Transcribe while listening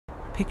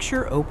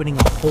Picture opening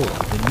a hole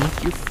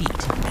beneath your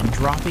feet and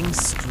dropping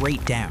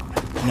straight down,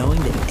 knowing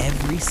that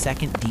every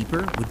second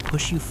deeper would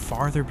push you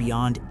farther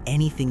beyond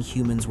anything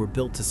humans were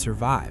built to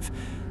survive,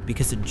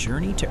 because a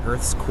journey to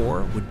Earth's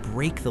core would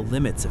break the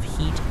limits of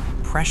heat,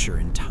 pressure,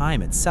 and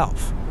time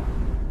itself.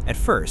 At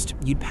first,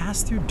 you'd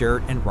pass through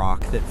dirt and rock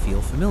that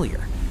feel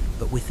familiar,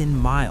 but within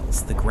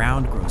miles, the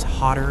ground grows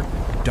hotter,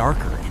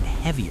 darker, and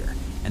heavier,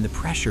 and the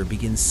pressure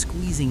begins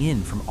squeezing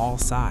in from all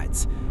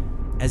sides.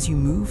 As you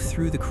move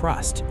through the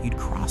crust, you'd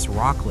cross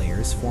rock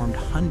layers formed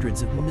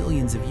hundreds of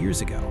millions of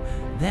years ago,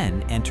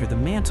 then enter the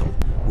mantle,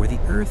 where the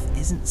Earth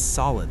isn't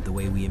solid the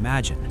way we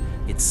imagine.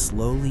 It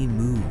slowly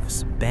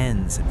moves,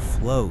 bends, and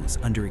flows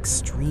under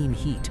extreme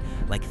heat,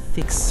 like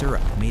thick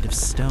syrup made of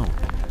stone.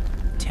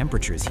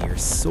 Temperatures here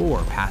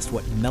soar past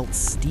what melts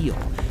steel,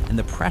 and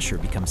the pressure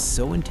becomes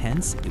so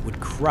intense it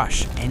would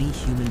crush any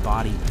human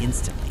body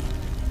instantly.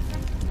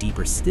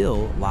 Deeper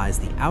still lies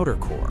the outer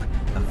core,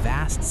 a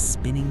vast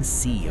spinning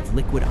sea of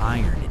liquid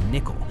iron and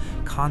nickel,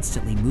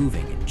 constantly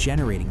moving and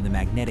generating the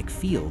magnetic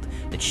field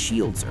that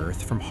shields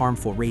Earth from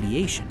harmful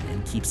radiation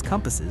and keeps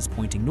compasses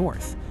pointing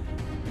north.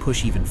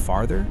 Push even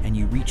farther and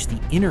you reach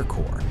the inner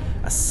core,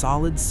 a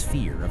solid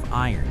sphere of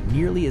iron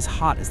nearly as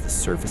hot as the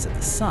surface of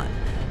the sun,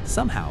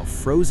 somehow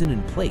frozen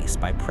in place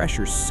by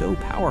pressure so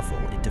powerful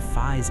it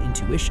defies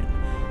intuition.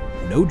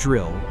 No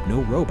drill,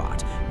 no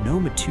robot, no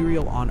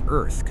material on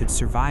Earth could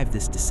survive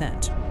this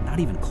descent, not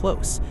even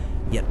close.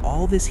 Yet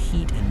all this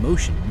heat and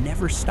motion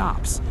never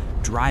stops,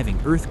 driving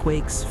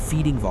earthquakes,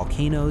 feeding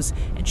volcanoes,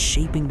 and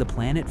shaping the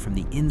planet from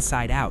the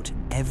inside out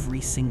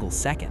every single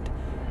second.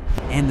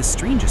 And the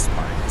strangest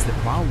part is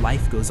that while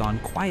life goes on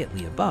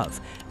quietly above,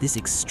 this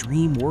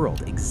extreme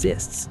world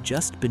exists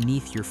just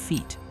beneath your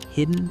feet,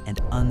 hidden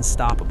and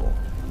unstoppable,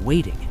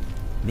 waiting,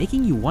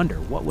 making you wonder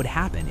what would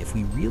happen if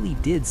we really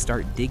did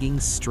start digging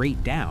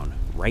straight down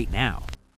right now.